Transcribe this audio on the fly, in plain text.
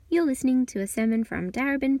You're listening to a sermon from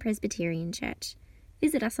Darebin Presbyterian Church.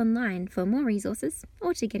 Visit us online for more resources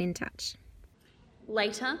or to get in touch.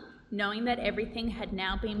 Later, knowing that everything had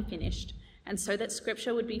now been finished, and so that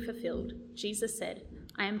Scripture would be fulfilled, Jesus said,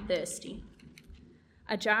 "I am thirsty."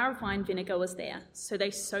 A jar of wine vinegar was there, so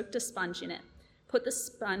they soaked a sponge in it, put the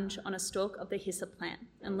sponge on a stalk of the hyssop plant,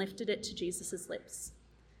 and lifted it to Jesus' lips.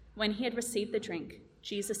 When he had received the drink,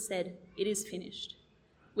 Jesus said, "It is finished."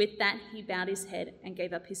 With that, he bowed his head and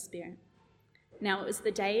gave up his spirit. Now it was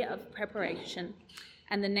the day of preparation,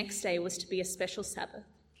 and the next day was to be a special Sabbath.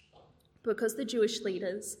 Because the Jewish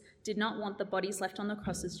leaders did not want the bodies left on the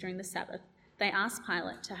crosses during the Sabbath, they asked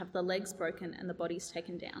Pilate to have the legs broken and the bodies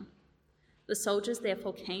taken down. The soldiers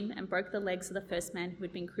therefore came and broke the legs of the first man who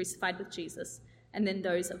had been crucified with Jesus, and then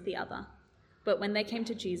those of the other. But when they came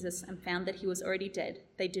to Jesus and found that he was already dead,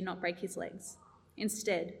 they did not break his legs.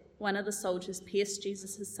 Instead, one of the soldiers pierced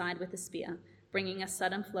Jesus' side with a spear, bringing a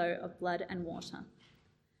sudden flow of blood and water.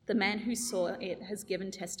 The man who saw it has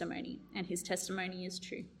given testimony, and his testimony is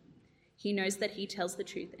true. He knows that he tells the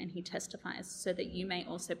truth, and he testifies so that you may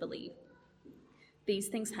also believe. These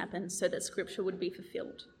things happened so that Scripture would be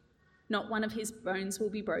fulfilled. Not one of his bones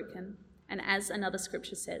will be broken, and as another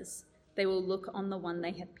Scripture says, they will look on the one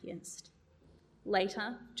they have pierced.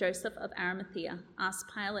 Later, Joseph of Arimathea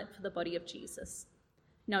asked Pilate for the body of Jesus.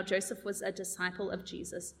 Now Joseph was a disciple of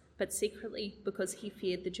Jesus, but secretly because he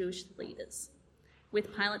feared the Jewish leaders.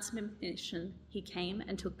 With Pilate's permission, he came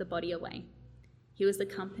and took the body away. He was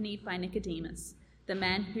accompanied by Nicodemus, the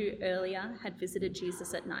man who earlier had visited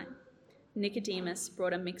Jesus at night. Nicodemus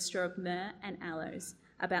brought a mixture of myrrh and aloes,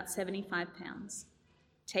 about 75 pounds.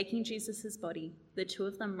 Taking Jesus' body, the two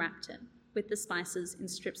of them wrapped it with the spices in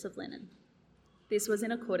strips of linen. This was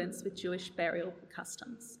in accordance with Jewish burial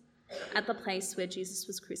customs. At the place where Jesus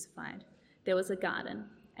was crucified, there was a garden,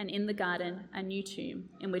 and in the garden a new tomb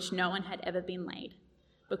in which no one had ever been laid.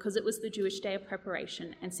 Because it was the Jewish day of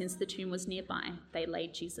preparation, and since the tomb was nearby, they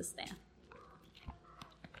laid Jesus there.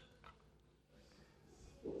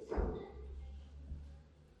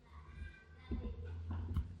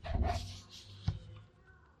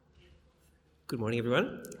 Good morning,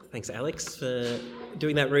 everyone. Thanks, Alex, for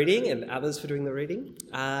doing that reading and others for doing the reading.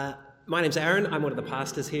 My name's Aaron. I'm one of the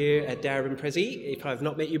pastors here at Darebin Prezi, if I've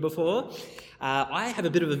not met you before. I have a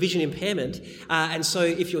bit of a vision impairment, and so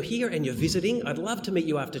if you're here and you're visiting, I'd love to meet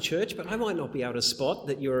you after church, but I might not be able to spot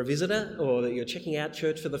that you're a visitor or that you're checking out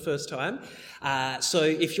church for the first time. So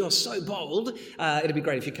if you're so bold, it'd be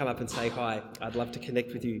great if you come up and say hi. I'd love to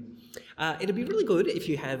connect with you. It'd be really good if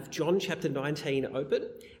you have John chapter 19 open.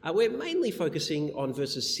 We're mainly focusing on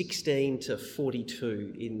verses 16 to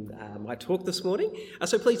 42 in my talk this morning.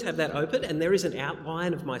 So please have that open. And there is an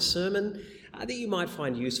outline of my sermon that you might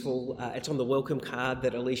find useful. It's on the welcome card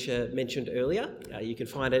that Alicia mentioned earlier. You can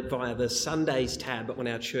find it via the Sundays tab on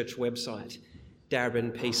our church website,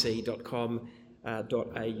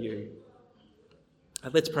 darabinpc.com.au.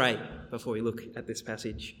 Let's pray before we look at this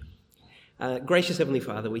passage. Gracious Heavenly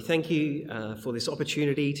Father, we thank you for this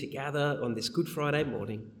opportunity to gather on this Good Friday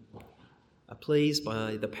morning. Please,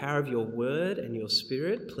 by the power of your word and your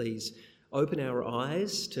spirit, please open our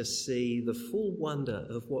eyes to see the full wonder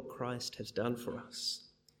of what Christ has done for us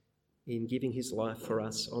in giving his life for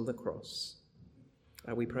us on the cross.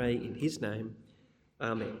 We pray in his name.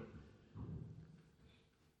 Amen.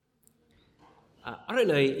 I don't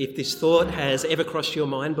know if this thought has ever crossed your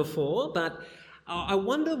mind before, but I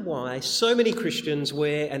wonder why so many Christians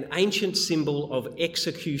wear an ancient symbol of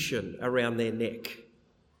execution around their neck.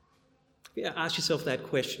 Yeah, ask yourself that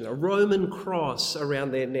question, a Roman cross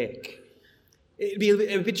around their neck. It'd be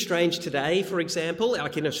a bit strange today, for example,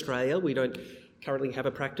 like in Australia, we don't currently have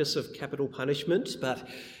a practice of capital punishment, but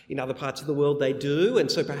in other parts of the world they do, and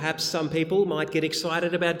so perhaps some people might get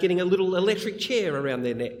excited about getting a little electric chair around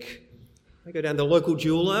their neck. They go down to the local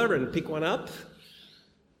jeweller and pick one up.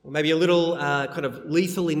 Or maybe a little kind of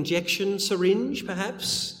lethal injection syringe,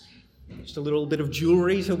 perhaps. Just a little bit of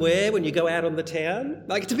jewellery to wear when you go out on the town.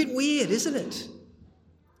 Like, it's a bit weird, isn't it?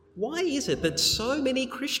 Why is it that so many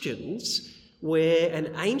Christians wear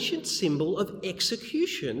an ancient symbol of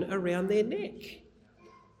execution around their neck?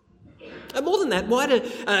 And more than that, why do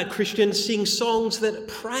Christians sing songs that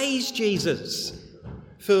praise Jesus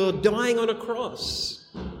for dying on a cross?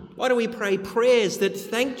 Why do we pray prayers that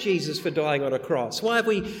thank Jesus for dying on a cross? Why have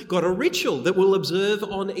we got a ritual that we'll observe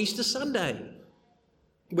on Easter Sunday,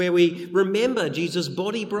 where we remember Jesus'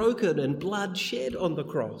 body broken and blood shed on the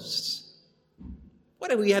cross? Why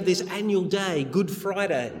don't we have this annual day, Good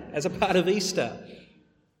Friday, as a part of Easter,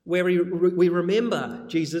 where we remember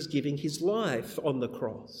Jesus giving his life on the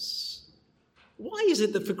cross? Why is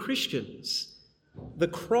it that for Christians, The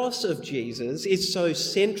cross of Jesus is so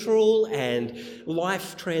central and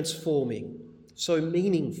life-transforming, so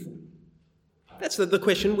meaningful. That's the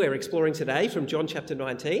question we're exploring today from John chapter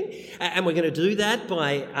 19. And we're going to do that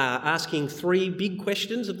by asking three big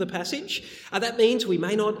questions of the passage. That means we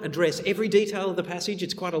may not address every detail of the passage.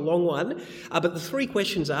 It's quite a long one. But the three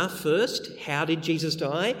questions are, first, how did Jesus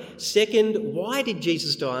die? Second, why did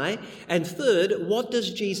Jesus die? And third, what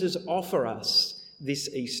does Jesus offer us this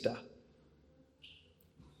Easter?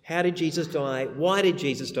 How did Jesus die? Why did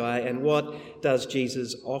Jesus die? And what does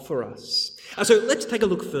Jesus offer us? So let's take a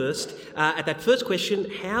look first at that first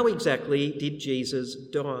question. How exactly did Jesus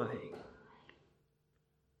die?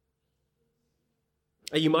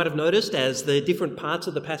 You might have noticed as the different parts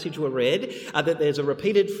of the passage were read that there's a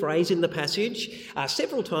repeated phrase in the passage.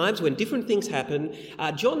 Several times when different things happen,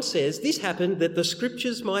 John says this happened that the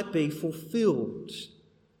scriptures might be fulfilled.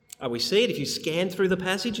 We see it if you scan through the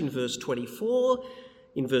passage in verse 24,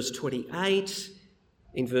 in verse 28,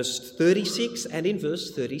 in verse 36 and in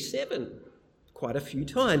verse 37. Quite a few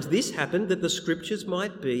times. This happened that the scriptures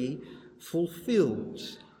might be fulfilled.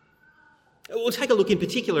 We'll take a look in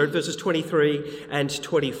particular at verses 23 and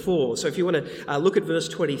 24. So if you want to look at verse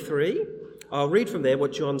 23, I'll read from there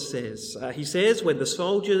what John says. He says, when the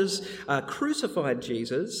soldiers crucified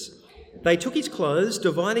Jesus, they took his clothes,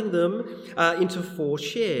 dividing them into 4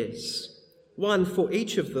 shares, one for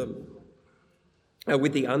each of them.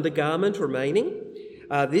 With the undergarment remaining,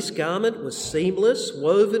 this garment was seamless,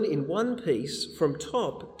 woven in one piece from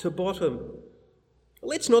top to bottom.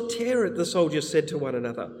 Let's not tear it, the soldiers said to one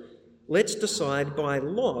another. Let's decide by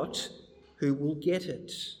lot who will get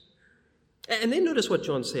it. And then notice what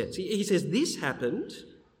John says. He says, this happened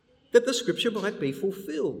that the scripture might be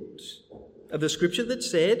fulfilled. The scripture that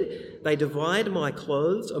said, they divide my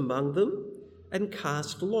clothes among them and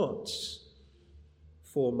cast lots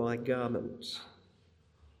for my garment.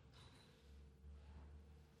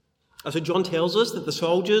 So John tells us that the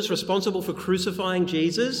soldiers responsible for crucifying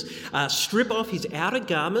Jesus strip off his outer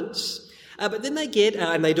garments, but then they get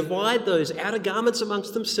and they divide those outer garments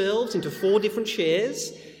amongst themselves into 4 different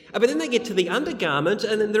shares. But then they get to the undergarment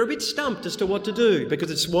and then they're a bit stumped as to what to do because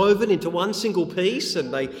it's woven into one single piece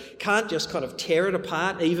and they can't just kind of tear it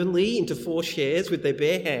apart evenly into 4 shares with their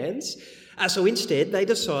bare hands. So instead they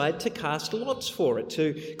decide to cast lots for it,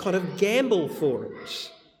 to kind of gamble for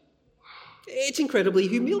it. It's incredibly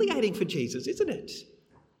humiliating for Jesus, isn't it?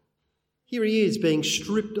 Here he is being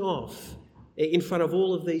stripped off in front of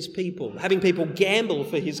all of these people, having people gamble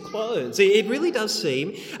for his clothes. It really does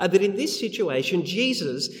seem that in this situation,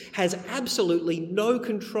 Jesus has absolutely no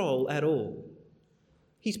control at all.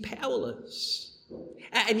 He's powerless.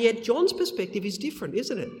 And yet John's perspective is different,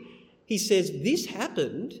 isn't it? He says this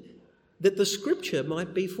happened that the scripture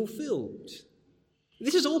might be fulfilled.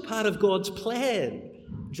 This is all part of God's plan,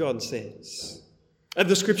 John says. And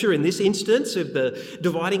the scripture in this instance of the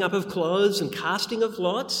dividing up of clothes and casting of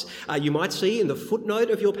lots, you might see in the footnote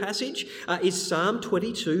of your passage, is Psalm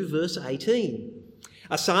 22, verse 18.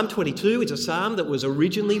 Psalm 22 is a psalm that was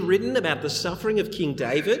originally written about the suffering of King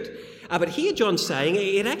David. But here John's saying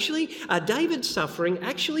David's suffering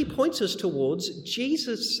actually points us towards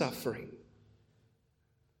Jesus' suffering.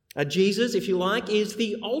 Jesus, if you like, is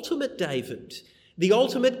the ultimate David, the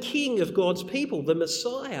ultimate king of God's people, the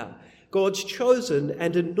Messiah, God's chosen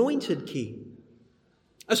and anointed king.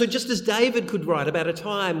 So just as David could write about a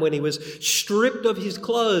time when he was stripped of his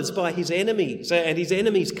clothes by his enemies and his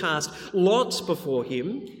enemies cast lots before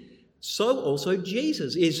him, so also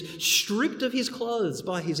Jesus is stripped of his clothes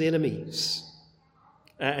by his enemies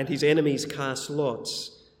and his enemies cast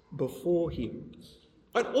lots before him.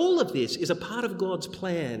 And all of this is a part of God's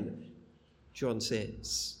plan, John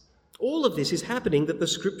says. All of this is happening that the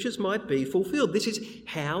scriptures might be fulfilled. This is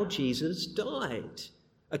how Jesus died,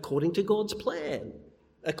 according to God's plan,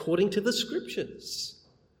 according to the scriptures.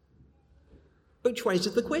 Which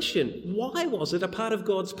raises the question, why was it a part of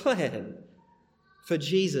God's plan for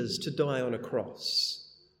Jesus to die on a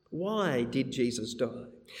cross? Why did Jesus die?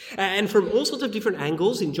 And from all sorts of different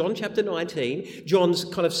angles in John chapter 19, John's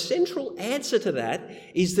kind of central answer to that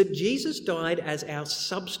is that Jesus died as our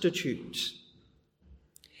substitute.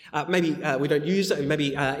 Maybe we don't use that.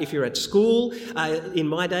 Maybe if you're at school, in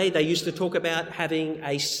my day, they used to talk about having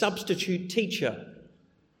a substitute teacher.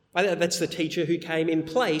 That's the teacher who came in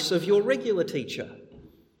place of your regular teacher.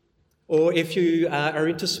 Or if you are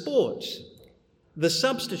into sport, the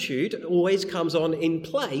substitute always comes on in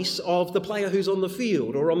place of the player who's on the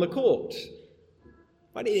field or on the court.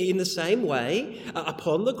 In the same way,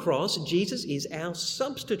 upon the cross, Jesus is our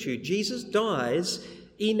substitute. Jesus dies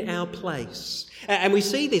in our place. And we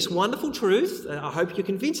see this wonderful truth. I hope you're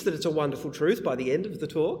convinced that it's a wonderful truth by the end of the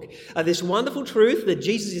talk. This wonderful truth that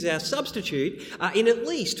Jesus is our substitute in at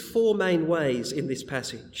least four main ways in this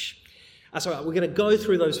passage. So we're going to go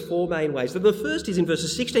through those four main ways. The first is in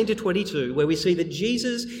verses 16 to 22, where we see that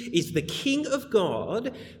Jesus is the King of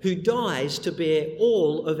God who dies to bear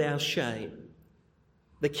all of our shame.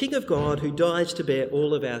 The King of God who dies to bear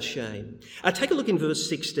all of our shame. Take a look in verse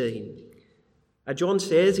 16. John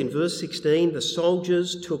says in verse 16, the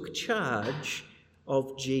soldiers took charge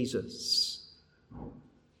of Jesus.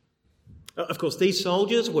 Of course, these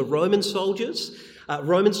soldiers were Roman soldiers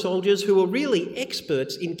who were really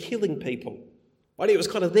experts in killing people. Right? It was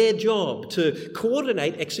kind of their job to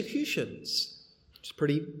coordinate executions. It's a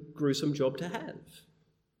pretty gruesome job to have.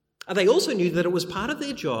 They also knew that it was part of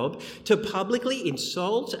their job to publicly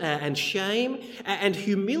insult and shame and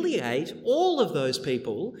humiliate all of those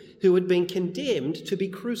people who had been condemned to be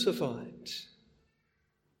crucified.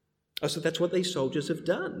 So that's what these soldiers have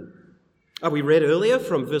done. We read earlier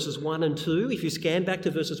from verses 1 and 2. If you scan back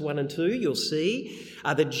to verses 1 and 2, you'll see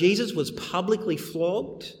that Jesus was publicly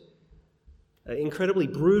flogged. Incredibly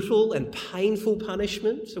brutal and painful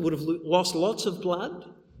punishment. It would have lost lots of blood.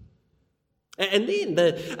 And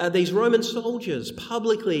then these Roman soldiers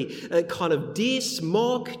publicly kind of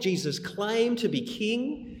mock Jesus' claim to be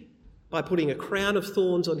king by putting a crown of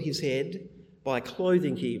thorns on his head, by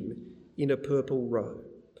clothing him in a purple robe.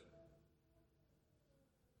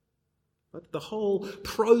 The whole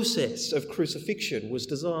process of crucifixion was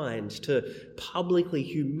designed to publicly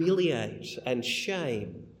humiliate and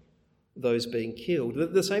shame those being killed.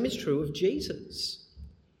 The same is true of Jesus.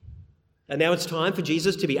 And now it's time for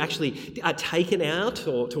Jesus to be actually taken out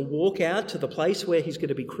or to walk out to the place where he's going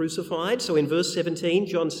to be crucified. So in verse 17,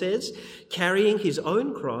 John says, carrying his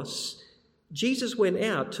own cross, Jesus went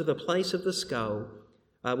out to the place of the skull,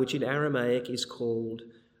 which in Aramaic is called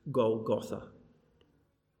Golgotha.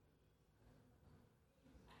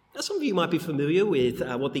 Now, some of you might be familiar with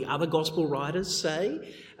what the other gospel writers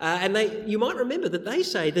say, and you might remember that they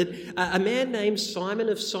say that a man named Simon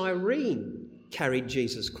of Cyrene carried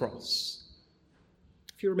Jesus' cross.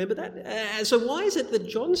 If you remember that. So why is it that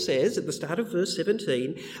John says at the start of verse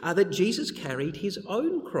 17 that Jesus carried his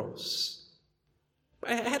own cross?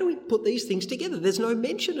 How do we put these things together? There's no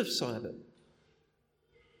mention of Simon.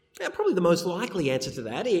 Now, probably the most likely answer to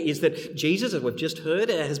that is that Jesus, as we've just heard,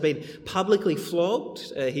 has been publicly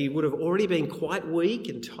flogged. He would have already been quite weak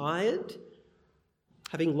and tired,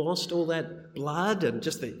 having lost all that blood and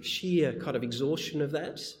just the sheer kind of exhaustion of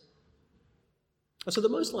that. So the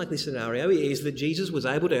most likely scenario is that Jesus was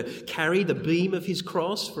able to carry the beam of his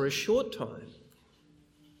cross for a short time,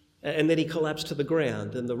 and then he collapsed to the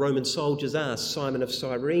ground, and the Roman soldiers asked Simon of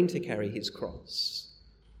Cyrene to carry his cross.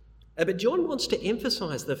 But John wants to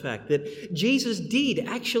emphasise the fact that Jesus did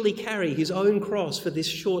actually carry his own cross for this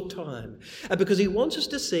short time, because he wants us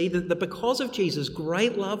to see that because of Jesus'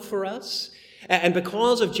 great love for us, and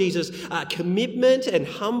because of Jesus' commitment and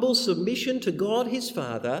humble submission to God his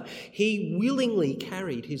Father, he willingly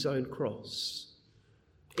carried his own cross.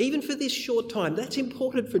 Even for this short time, that's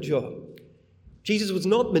important for John. Jesus was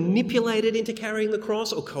not manipulated into carrying the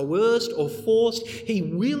cross or coerced or forced. He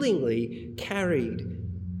willingly carried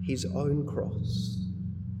his own cross.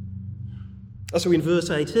 So in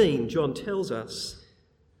verse 18, John tells us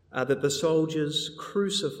that the soldiers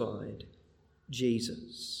crucified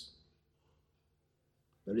Jesus.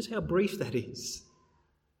 Notice how brief that is.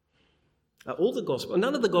 None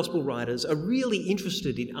of the gospel writers are really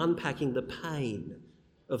interested in unpacking the pain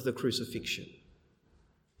of the crucifixion.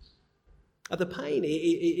 The pain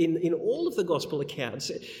in all of the gospel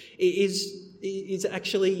accounts is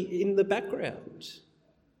actually in the background.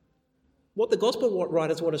 What the gospel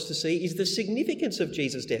writers want us to see is the significance of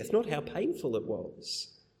Jesus' death, not how painful it was.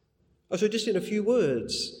 So just in a few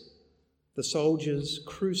words, the soldiers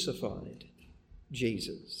crucified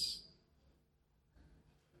Jesus.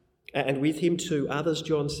 And with him two others,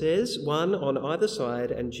 John says, one on either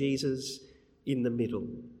side and Jesus in the middle.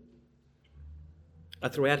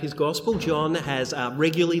 Throughout his gospel, John has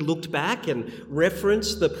regularly looked back and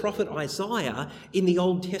referenced the prophet Isaiah in the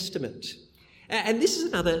Old Testament. And this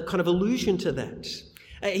is another kind of allusion to that.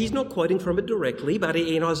 He's not quoting from it directly, but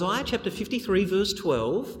in Isaiah chapter 53, verse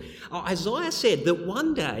 12, Isaiah said that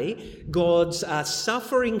one day God's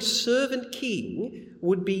suffering servant king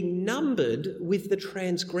would be numbered with the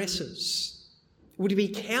transgressors, would be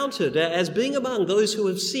counted as being among those who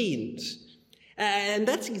have sinned. And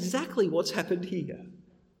that's exactly what's happened here.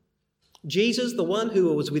 Jesus, the one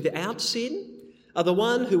who was without sin, The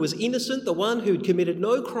one who was innocent, the one who'd committed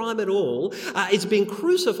no crime at all, is being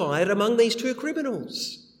crucified among these two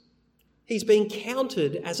criminals. He's being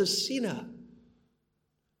counted as a sinner.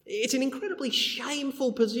 It's an incredibly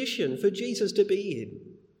shameful position for Jesus to be in,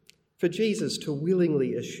 for Jesus to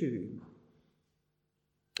willingly assume.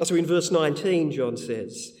 So in verse 19, John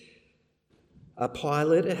says,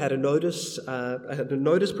 Pilate had a notice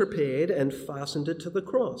prepared and fastened it to the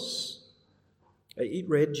cross. It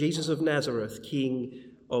read, Jesus of Nazareth, King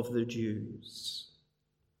of the Jews.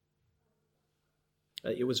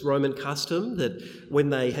 It was Roman custom that when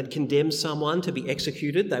they had condemned someone to be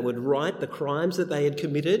executed, they would write the crimes that they had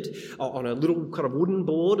committed on a little kind of wooden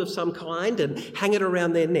board of some kind and hang it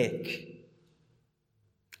around their neck.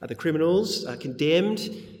 The criminals condemned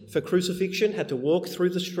for crucifixion had to walk through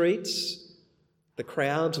the streets, the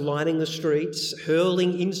crowds lining the streets,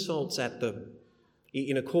 hurling insults at them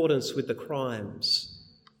in accordance with the crimes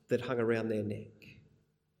that hung around their neck.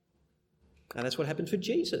 And that's what happened for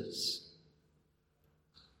Jesus.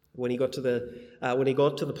 When he got to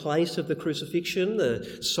the place of the crucifixion,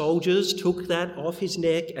 the soldiers took that off his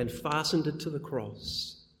neck and fastened it to the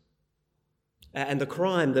cross. And the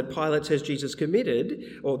crime that Pilate says Jesus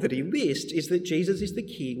committed, or that he lists, is that Jesus is the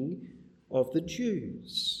King of the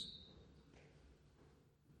Jews.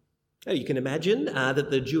 Now, you can imagine that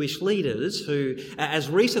the Jewish leaders who, as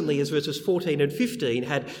recently as verses 14 and 15,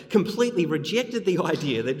 had completely rejected the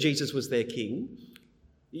idea that Jesus was their king,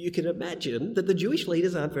 you can imagine that the Jewish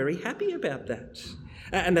leaders aren't very happy about that.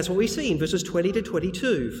 And that's what we see in verses 20 to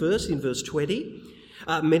 22. First, in verse 20,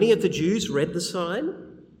 many of the Jews read the sign,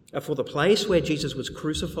 for the place where Jesus was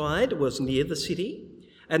crucified was near the city,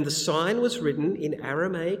 and the sign was written in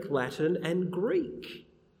Aramaic, Latin, and Greek.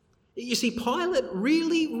 You see, Pilate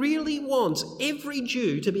really, really wants every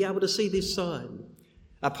Jew to be able to see this sign.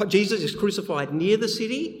 Jesus is crucified near the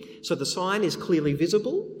city, so the sign is clearly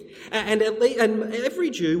visible. And every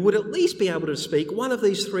Jew would at least be able to speak one of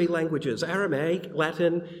these three languages, Aramaic,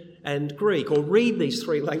 Latin, and Greek, or read these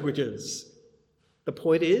three languages. The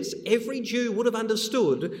point is, every Jew would have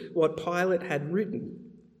understood what Pilate had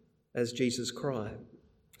written as Jesus' crime.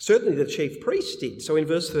 Certainly the chief priests did. So in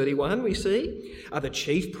verse 31 we see the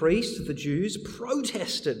chief priests of the Jews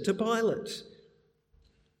protested to Pilate.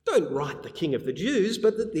 Don't write the King of the Jews,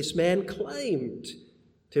 but that this man claimed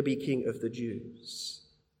to be King of the Jews.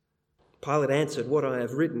 Pilate answered, what I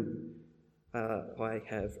have written, I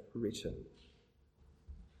have written.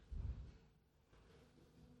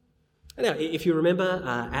 Now, if you remember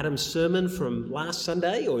Adam's sermon from last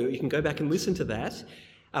Sunday, or you can go back and listen to that,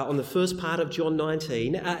 on the first part of John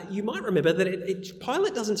 19, you might remember that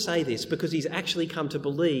Pilate doesn't say this because he's actually come to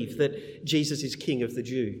believe that Jesus is King of the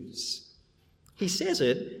Jews. He says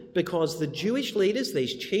it because the Jewish leaders,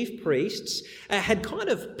 these chief priests, had kind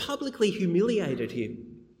of publicly humiliated him.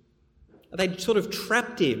 They'd sort of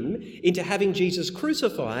trapped him into having Jesus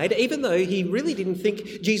crucified, even though he really didn't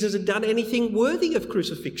think Jesus had done anything worthy of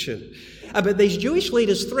crucifixion. But these Jewish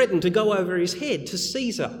leaders threatened to go over his head to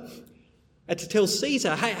Caesar, to tell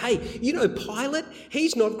Caesar, hey, you know, Pilate,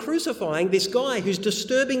 he's not crucifying this guy who's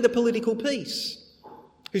disturbing the political peace,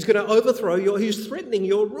 who's going to overthrow who's threatening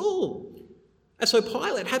your rule. And so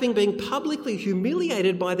Pilate, having been publicly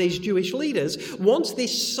humiliated by these Jewish leaders, wants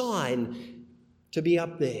this sign to be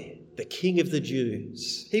up there, the King of the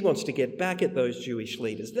Jews. He wants to get back at those Jewish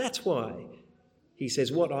leaders. That's why he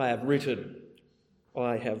says, what I have written,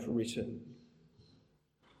 I have written.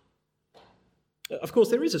 Of course,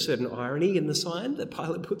 there is a certain irony in the sign that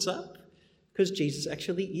Pilate puts up, because Jesus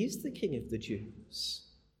actually is the King of the Jews.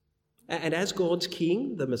 And as God's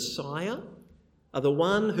King, the Messiah, the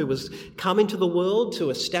one who was come into the world to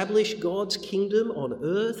establish God's kingdom on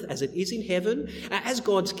earth as it is in heaven, as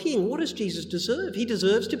God's King, what does Jesus deserve? He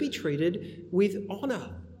deserves to be treated with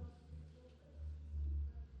honour.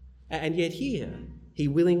 And yet here, he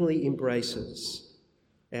willingly embraces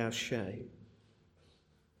our shame.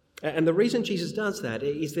 And the reason Jesus does that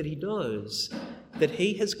is that he knows that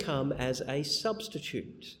he has come as a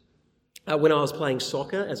substitute. When I was playing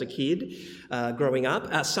soccer as a kid, growing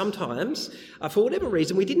up, sometimes, for whatever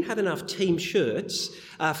reason, we didn't have enough team shirts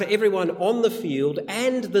for everyone on the field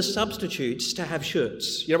and the substitutes to have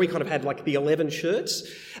shirts. You know, we kind of had like the 11 shirts.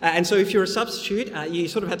 And so if you're a substitute, you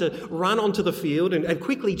sort of had to run onto the field and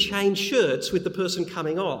quickly change shirts with the person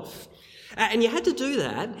coming off. And you had to do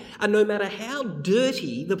that no matter how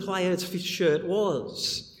dirty the player's shirt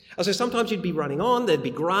was. So sometimes you'd be running on, there'd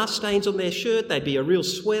be grass stains on their shirt, they'd be a real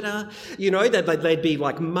sweater, you know, they'd be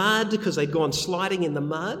like mud because they'd gone sliding in the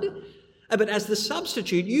mud. But as the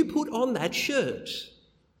substitute, you put on that shirt.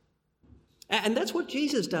 And that's what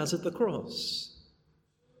Jesus does at the cross.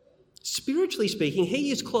 Spiritually speaking,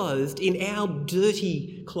 he is clothed in our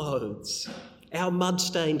dirty clothes, our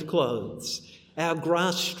mud-stained clothes, our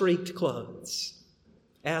grass-streaked clothes,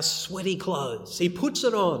 our sweaty clothes. He puts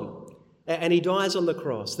it on and he dies on the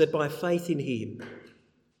cross that by faith in him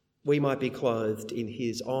we might be clothed in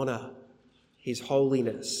his honour, his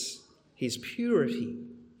holiness, his purity.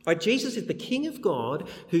 Jesus is the King of God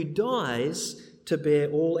who dies to bear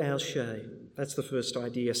all our shame. That's the first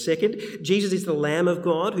idea. Second, Jesus is the Lamb of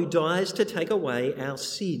God who dies to take away our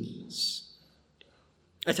sins.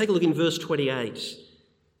 Take a look in verse 28.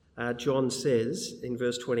 John says in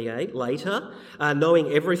verse 28, later, knowing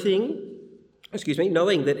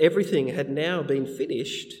that everything had now been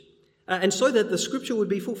finished, and so that the scripture would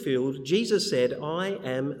be fulfilled, Jesus said, I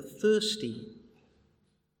am thirsty.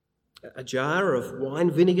 A jar of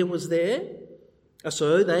wine vinegar was there.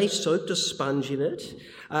 So they soaked a sponge in it,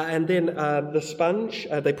 and then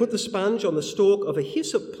they put the sponge on the stalk of a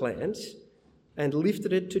hyssop plant and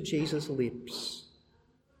lifted it to Jesus' lips.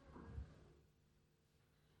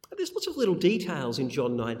 There's lots of little details in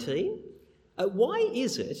John 19. Why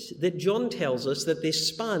is it that John tells us that this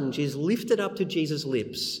sponge is lifted up to Jesus'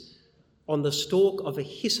 lips on the stalk of a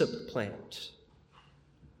hyssop plant?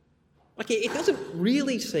 It doesn't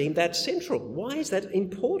really seem that central. Why is that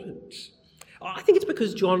important? I think it's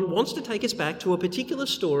because John wants to take us back to a particular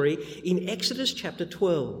story in Exodus chapter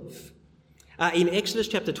 12. In Exodus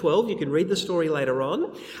chapter 12, you can read the story later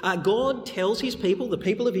on, God tells his people, the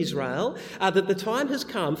people of Israel, that the time has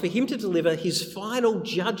come for him to deliver his final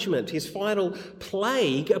judgment, his final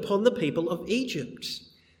plague upon the people of Egypt.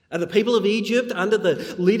 The people of Egypt, under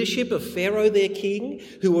the leadership of Pharaoh, their king,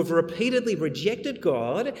 who have repeatedly rejected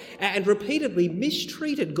God and repeatedly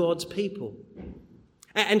mistreated God's people.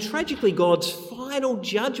 And tragically, God's final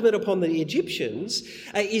judgment upon the Egyptians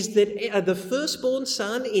is that the firstborn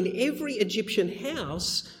son in every Egyptian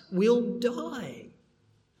house will die.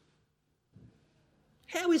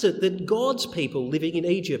 How is it that God's people living in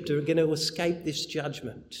Egypt are going to escape this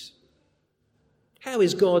judgment? How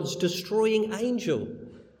is God's destroying angel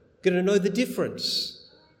going to know the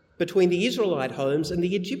difference between the Israelite homes and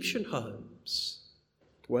the Egyptian homes?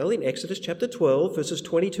 Well, in Exodus chapter 12, verses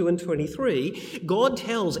 22 and 23, God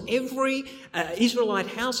tells every Israelite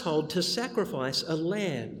household to sacrifice a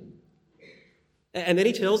lamb. And then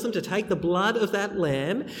he tells them to take the blood of that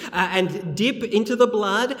lamb and dip into the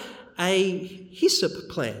blood a hyssop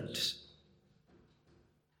plant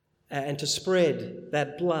and to spread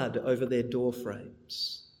that blood over their door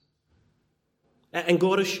frames. And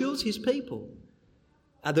God assures his people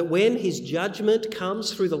that when his judgment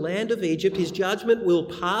comes through the land of Egypt, his judgment will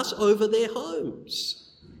pass over their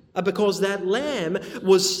homes because that lamb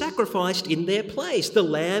was sacrificed in their place. The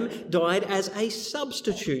lamb died as a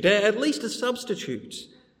substitute, at least a substitute,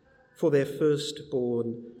 for their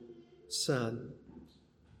firstborn son.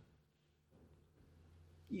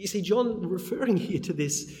 You see, John referring here to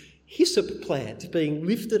this hyssop plant being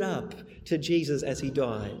lifted up to Jesus as he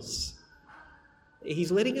dies.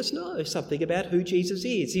 He's letting us know something about who Jesus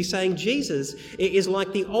is. He's saying Jesus is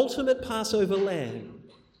like the ultimate Passover lamb.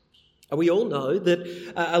 And we all know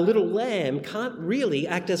that a little lamb can't really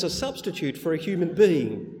act as a substitute for a human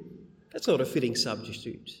being. That's not a fitting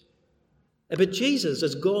substitute. But Jesus,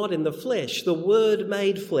 as God in the flesh, the Word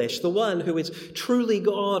made flesh, the one who is truly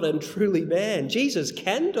God and truly man, Jesus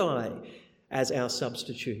can die as our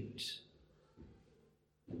substitute.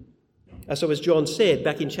 So as John said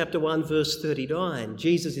back in chapter 1, verse 39,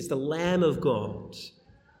 Jesus is the Lamb of God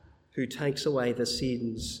who takes away the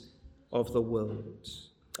sins of the world.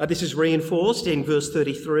 This is reinforced in verse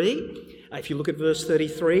 33. If you look at verse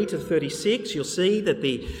 33 to 36, you'll see that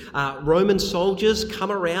the Roman soldiers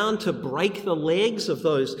come around to break the legs of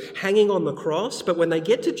those hanging on the cross, but when they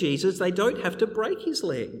get to Jesus, they don't have to break his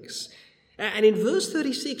legs. And in verse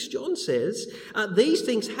 36, John says, these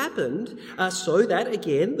things happened so that,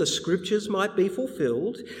 again, the scriptures might be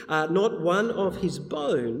fulfilled. Not one of his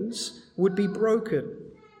bones would be broken.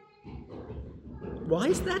 Why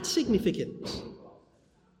is that significant?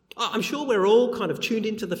 I'm sure we're all kind of tuned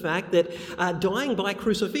into the fact that dying by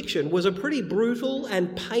crucifixion was a pretty brutal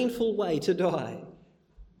and painful way to die.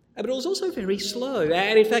 But it was also very slow.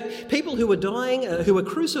 And in fact, people who were dying, who were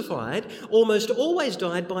crucified, almost always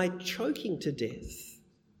died by choking to death.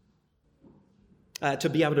 To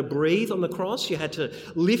be able to breathe on the cross, you had to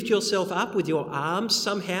lift yourself up with your arms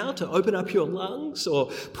somehow to open up your lungs,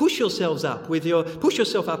 or push yourself up with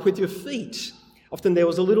your feet. Often there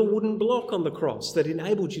was a little wooden block on the cross that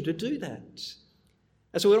enabled you to do that.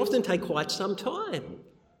 And so it would often take quite some time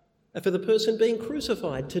for the person being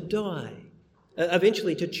crucified to die.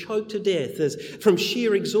 Eventually to choke to death as from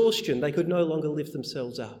sheer exhaustion they could no longer lift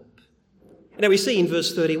themselves up. Now we see in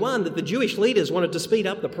verse 31 that the Jewish leaders wanted to speed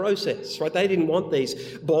up the process, right? They didn't want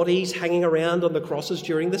these bodies hanging around on the crosses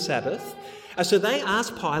during the Sabbath. So they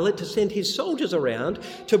asked Pilate to send his soldiers around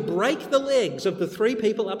to break the legs of the 3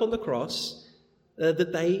 people up on the cross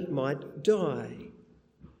that they might die.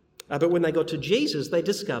 But when they got to Jesus, they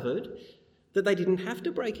discovered that they didn't have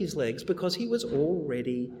to break his legs because he was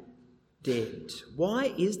already dead.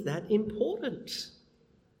 Why is that important?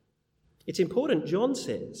 It's important, John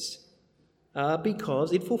says,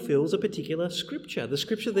 because it fulfills a particular scripture. The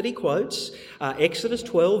scripture that he quotes, Exodus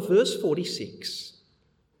 12, verse 46,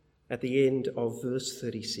 at the end of verse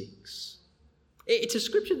 36. It's a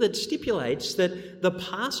scripture that stipulates that the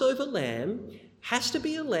Passover lamb has to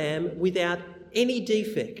be a lamb without any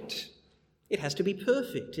defect. It has to be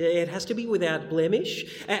perfect. It has to be without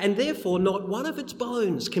blemish, and therefore not one of its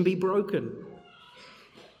bones can be broken.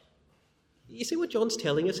 You see what John's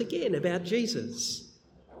telling us again about Jesus.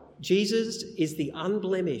 Jesus is the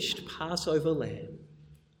unblemished Passover lamb.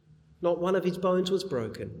 Not one of his bones was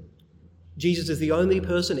broken. Jesus is the only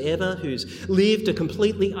person ever who's lived a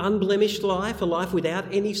completely unblemished life, a life without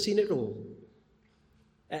any sin at all.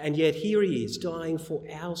 And yet here he is, dying for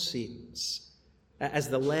our sins, as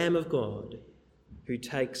the Lamb of God who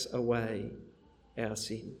takes away our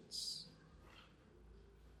sins.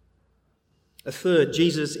 A third,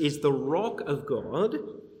 Jesus is the rock of God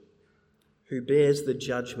who bears the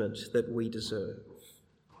judgment that we deserve.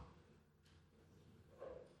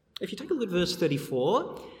 If you take a look at verse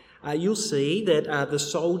 34, you'll see that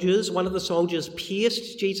one of the soldiers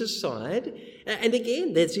pierced Jesus' side. And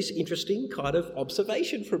again, there's this interesting kind of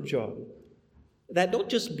observation from John, that not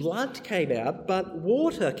just blood came out, but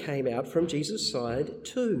water came out from Jesus' side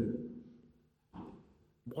too.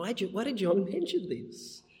 Why did John mention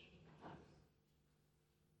this?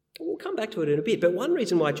 We'll come back to it in a bit, but one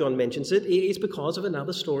reason why John mentions it is because of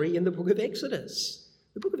another story in the book of Exodus.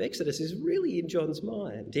 The book of Exodus is really in John's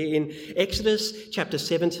mind. In Exodus chapter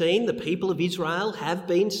 17, the people of Israel have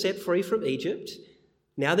been set free from Egypt.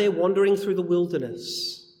 Now they're wandering through the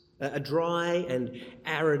wilderness, a dry and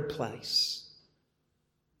arid place.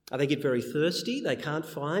 They get very thirsty. They can't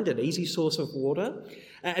find an easy source of water,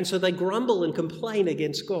 and so they grumble and complain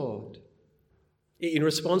against God. In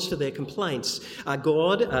response to their complaints,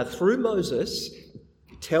 God, through Moses,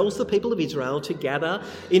 tells the people of Israel to gather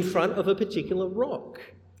in front of a particular rock.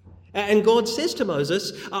 And God says to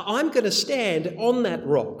Moses, I'm going to stand on that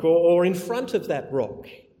rock or in front of that rock.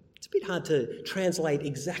 It's a bit hard to translate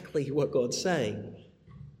exactly what God's saying,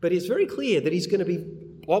 but it's very clear that he's going to be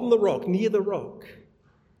on the rock, near the rock.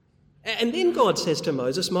 And then God says to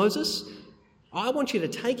Moses, Moses, I want you to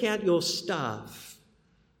take out your staff.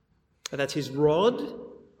 That's his rod,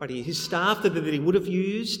 his staff that he would have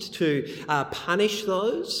used to punish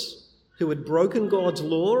those who had broken God's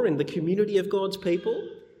law in the community of God's people.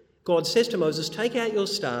 God says to Moses, take out your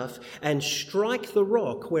staff and strike the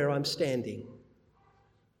rock where I'm standing.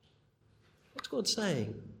 What's God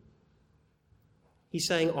saying? He's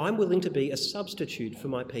saying, I'm willing to be a substitute for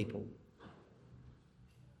my people.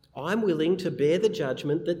 I'm willing to bear the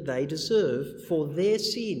judgment that they deserve for their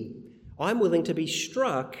sin. I'm willing to be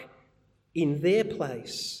struck in their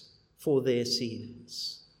place for their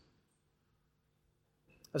sins.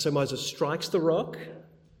 And so Moses strikes the rock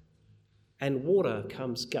and water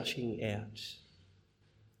comes gushing out.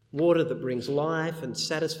 Water that brings life and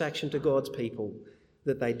satisfaction to God's people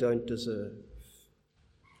that they don't deserve.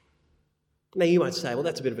 Now you might say, well,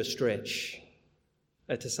 that's a bit of a stretch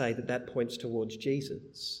to say that points towards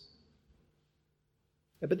Jesus.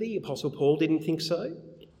 But the Apostle Paul didn't think so.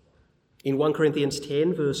 In 1 Corinthians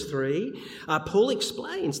 10, verse 3, Paul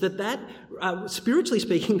explains that spiritually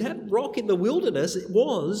speaking, that rock in the wilderness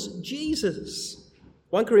was Jesus.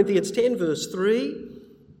 1 Corinthians 10, verse 3,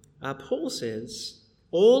 Paul says,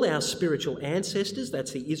 all our spiritual ancestors,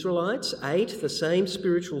 that's the Israelites, ate the same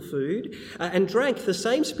spiritual food and drank the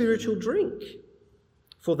same spiritual drink,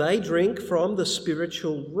 for they drink from the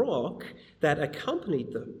spiritual rock that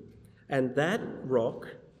accompanied them, and that rock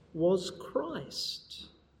was Christ.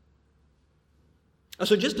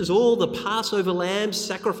 So just as all the Passover lambs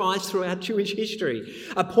sacrificed throughout Jewish history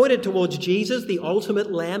are pointed towards Jesus, the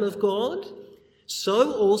ultimate Lamb of God,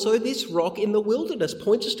 so also this rock in the wilderness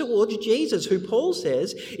points us towards Jesus, who Paul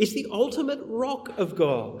says is the ultimate rock of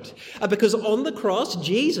God. Because on the cross,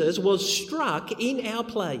 Jesus was struck in our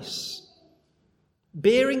place,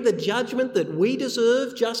 bearing the judgment that we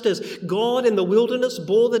deserve, just as God in the wilderness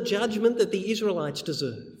bore the judgment that the Israelites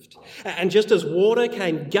deserved. And just as water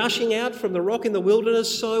came gushing out from the rock in the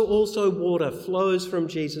wilderness, so also water flows from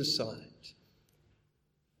Jesus' side.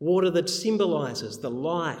 Water that symbolises the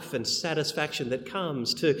life and satisfaction that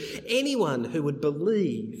comes to anyone who would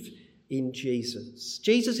believe in Jesus.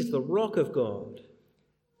 Jesus is the rock of God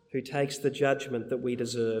who takes the judgment that we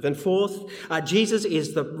deserve. And fourth, Jesus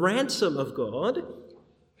is the ransom of God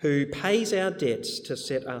who pays our debts to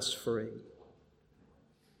set us free.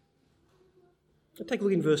 Take a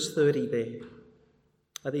look in verse 30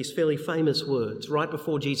 there. These fairly famous words. Right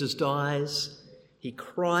before Jesus dies, he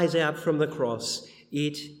cries out from the cross,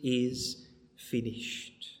 "It is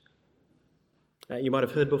finished." You might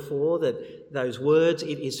have heard before that those words,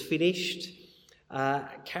 "it is finished,"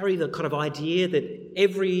 carry the kind of idea that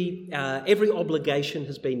every obligation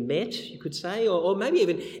has been met, you could say, or maybe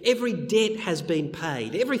even every debt has been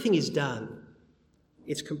paid. Everything is done.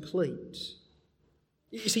 It's complete.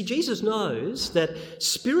 You see, Jesus knows that,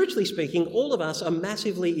 spiritually speaking, all of us are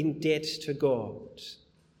massively in debt to God.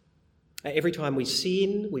 Every time we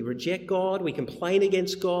sin, we reject God, we complain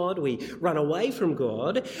against God, we run away from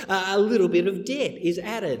God, a little bit of debt is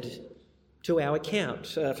added to our account.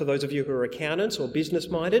 For those of you who are accountants or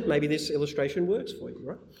business-minded, maybe this illustration works for you,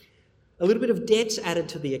 right? A little bit of debt's added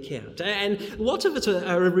to the account. And lots of us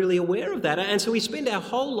are really aware of that. And so we spend our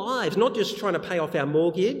whole lives not just trying to pay off our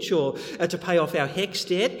mortgage or to pay off our HECS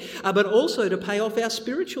debt, but also to pay off our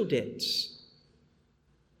spiritual debts.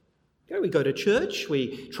 We go to church,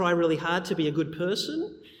 we try really hard to be a good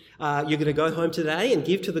person. You're going to go home today and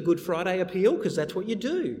give to the Good Friday appeal because that's what you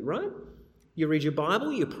do, right? You read your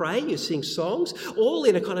Bible, you pray, you sing songs, all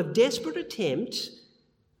in a kind of desperate attempt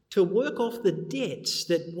to work off the debts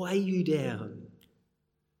that weigh you down,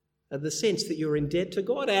 the sense that you're in debt to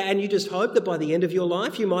God, and you just hope that by the end of your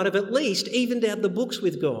life you might have at least evened out the books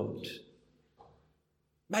with God.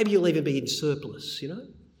 Maybe you'll even be in surplus,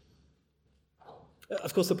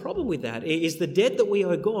 Of course, the problem with that is the debt that we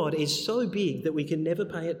owe God is so big that we can never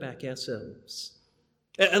pay it back ourselves,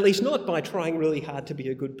 at least not by trying really hard to be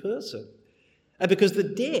a good person. Because the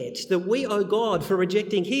debt that we owe God for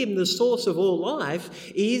rejecting him, the source of all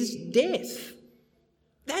life, is death.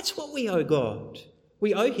 That's what we owe God.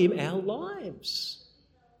 We owe him our lives.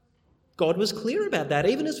 God was clear about that,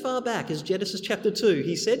 even as far back as Genesis chapter 2.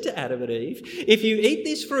 He said to Adam and Eve, "If you eat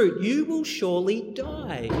this fruit, you will surely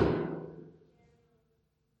die."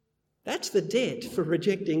 That's the debt for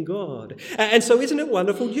rejecting God. And so isn't it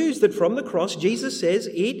wonderful news that from the cross, Jesus says,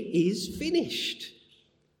 "It is finished."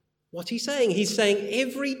 What's he saying? He's saying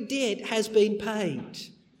every debt has been paid.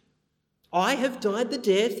 I have died the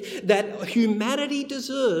death that humanity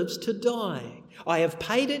deserves to die. I have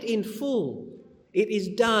paid it in full. It is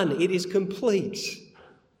done. It is complete.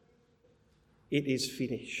 It is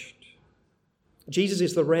finished. Jesus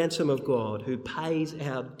is the ransom of God who pays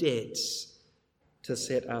our debts to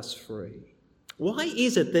set us free. Why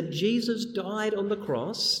is it that Jesus died on the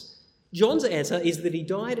cross? John's answer is that he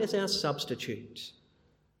died as our substitute.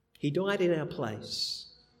 He died in our place.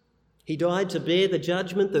 He died to bear the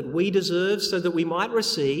judgment that we deserve so that we might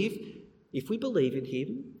receive, if we believe in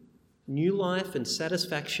him, new life and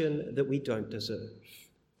satisfaction that we don't deserve.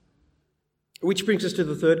 Which brings us to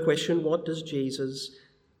the third question: what does Jesus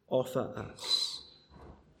offer us?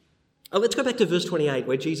 Let's go back to verse 28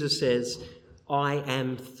 where Jesus says, "I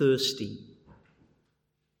am thirsty."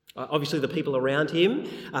 Obviously, the people around him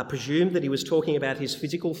presumed that he was talking about his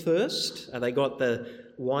physical thirst. They got the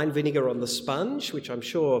wine vinegar on the sponge, which I'm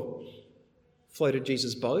sure floated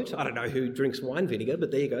Jesus' boat. I don't know who drinks wine vinegar,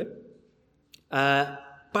 but there you go.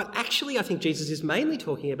 But actually, I think Jesus is mainly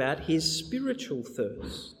talking about his spiritual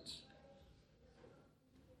thirst.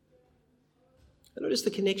 Notice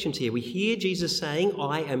the connections here. We hear Jesus saying,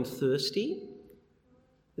 "I am thirsty."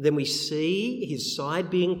 Then we see his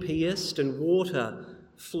side being pierced and water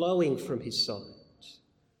flowing from his side.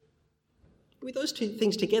 With those two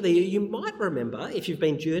things together, you might remember, if you've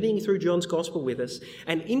been journeying through John's Gospel with us,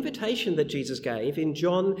 an invitation that Jesus gave in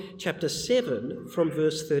John chapter 7 from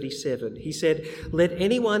verse 37. He said, "Let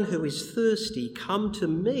anyone who is thirsty come to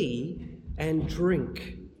me and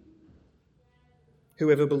drink.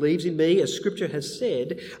 Whoever believes in me, as Scripture has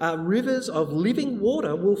said, rivers of living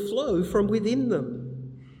water will flow from within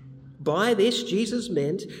them." By this, Jesus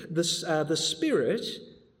meant the Spirit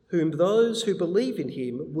whom those who believe in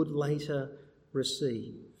him would later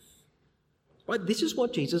receive. Right? This is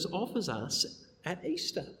what Jesus offers us at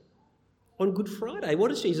Easter. On Good Friday, what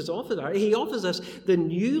does Jesus offer us? He offers us the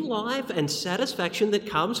new life and satisfaction that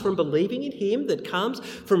comes from believing in him, that comes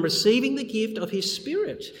from receiving the gift of his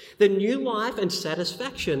Spirit. The new life and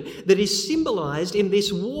satisfaction that is symbolised in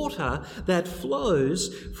this water that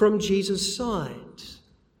flows from Jesus' side.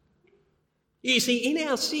 You see, in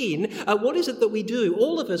our sin, what is it that we do?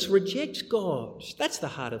 All of us reject God. That's the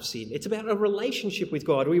heart of sin. It's about a relationship with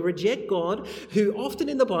God. We reject God, who often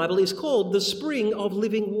in the Bible is called the spring of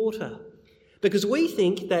living water, because we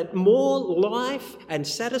think that more life and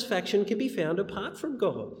satisfaction can be found apart from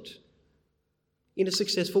God. In a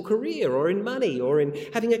successful career, or in money, or in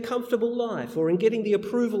having a comfortable life, or in getting the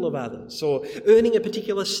approval of others, or earning a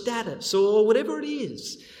particular status, or whatever it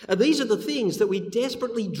is. These are the things that we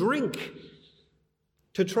desperately drink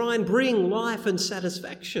to try and bring life and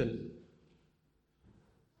satisfaction.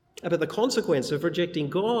 But the consequence of rejecting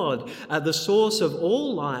God, the source of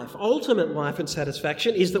all life, ultimate life and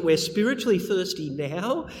satisfaction, is that we're spiritually thirsty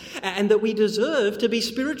now, and that we deserve to be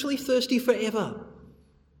spiritually thirsty forever,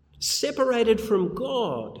 separated from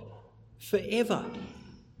God forever.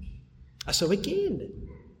 So again,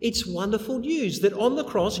 it's wonderful news that on the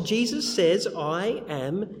cross, Jesus says, I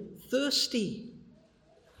am thirsty.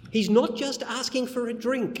 He's not just asking for a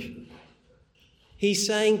drink. He's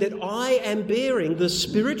saying that I am bearing the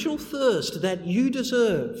spiritual thirst that you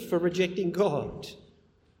deserve for rejecting God.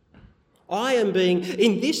 I am being,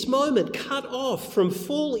 in this moment, cut off from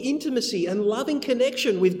full intimacy and loving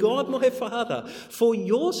connection with God my Father for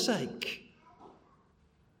your sake,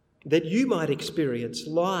 that you might experience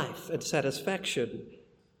life and satisfaction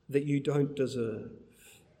that you don't deserve.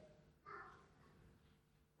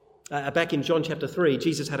 Back in John chapter 3,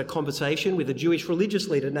 Jesus had a conversation with a Jewish religious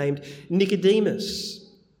leader named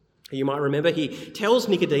Nicodemus. You might remember he tells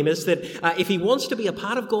Nicodemus that if he wants to be a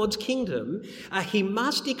part of God's kingdom, he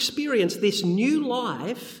must experience this new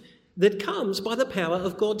life that comes by the power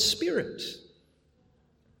of God's Spirit.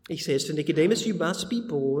 He says to Nicodemus, you must be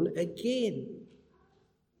born again.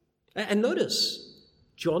 And notice,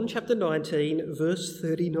 John chapter 19, verse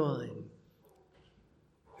 39.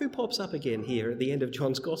 Who pops up again here at the end of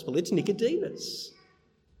John's Gospel? It's Nicodemus.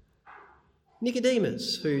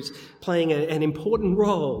 Nicodemus, who's playing an important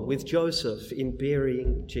role with Joseph in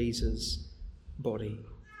burying Jesus' body.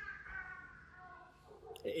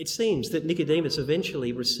 It seems that Nicodemus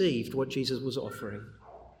eventually received what Jesus was offering.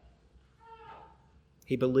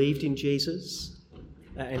 He believed in Jesus,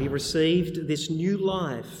 and he received this new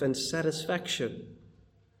life and satisfaction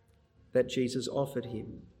that Jesus offered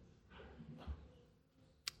him.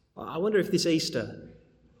 I wonder if this Easter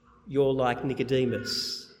you're like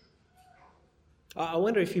Nicodemus. I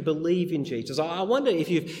wonder if you believe in Jesus. I wonder if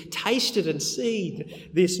you've tasted and seen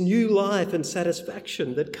this new life and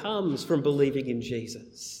satisfaction that comes from believing in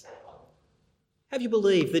Jesus. Have you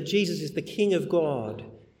believed that Jesus is the King of God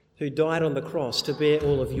who died on the cross to bear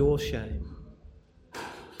all of your shame?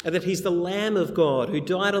 And that he's the Lamb of God who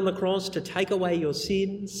died on the cross to take away your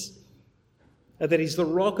sins? And that he's the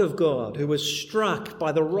Rock of God who was struck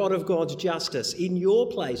by the rod of God's justice in your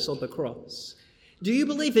place on the cross? Do you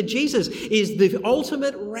believe that Jesus is the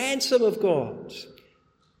ultimate ransom of God,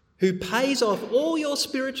 who pays off all your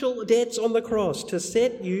spiritual debts on the cross to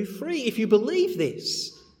set you free? If you believe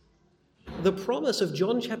this, the promise of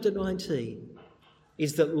John chapter 19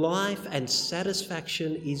 is that life and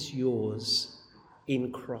satisfaction is yours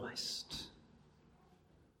in Christ.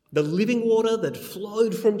 The living water that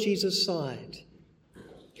flowed from Jesus' side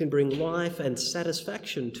can bring life and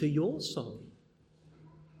satisfaction to your soul.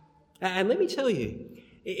 And let me tell you,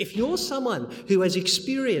 if you're someone who has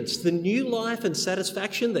experienced the new life and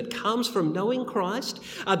satisfaction that comes from knowing Christ,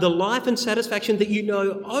 the life and satisfaction that you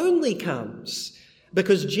know only comes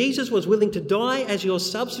because Jesus was willing to die as your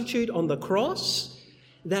substitute on the cross,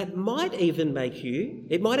 that might even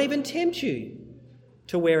it might even tempt you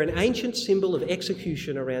to wear an ancient symbol of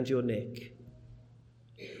execution around your neck.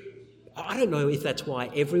 I don't know if that's why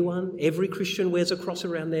every Christian wears a cross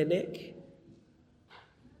around their neck,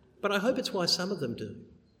 but I hope it's why some of them do.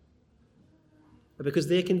 Because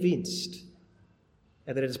they're convinced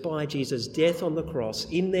that it is by Jesus' death on the cross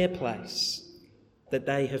in their place that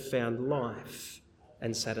they have found life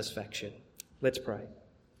and satisfaction. Let's pray.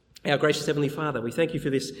 Our gracious Heavenly Father, we thank you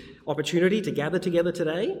for this opportunity to gather together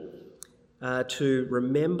today to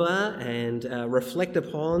remember and reflect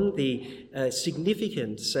upon the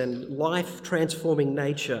significance and life-transforming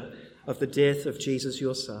nature of the death of Jesus,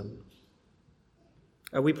 your Son.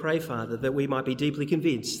 We pray, Father, that we might be deeply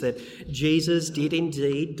convinced that Jesus did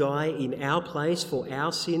indeed die in our place for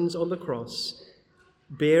our sins on the cross,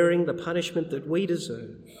 bearing the punishment that we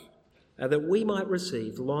deserve, that we might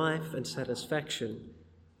receive life and satisfaction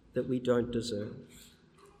that we don't deserve.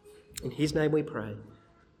 In his name we pray.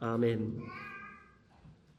 Amen.